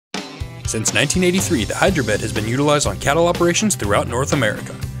Since 1983, the Hydrobed has been utilized on cattle operations throughout North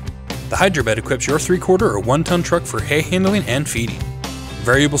America. The Hydrobed equips your 3/4 or 1-ton truck for hay handling and feeding.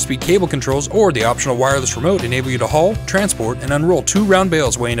 Variable speed cable controls or the optional wireless remote enable you to haul, transport, and unroll 2 round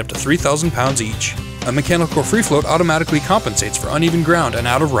bales weighing up to 3,000 pounds each. A mechanical free float automatically compensates for uneven ground and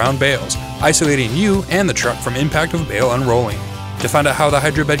out of round bales, isolating you and the truck from impact of bale unrolling. To find out how the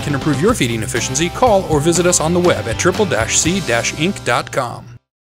Hydrobed can improve your feeding efficiency, call or visit us on the web at triple-c-inc.com.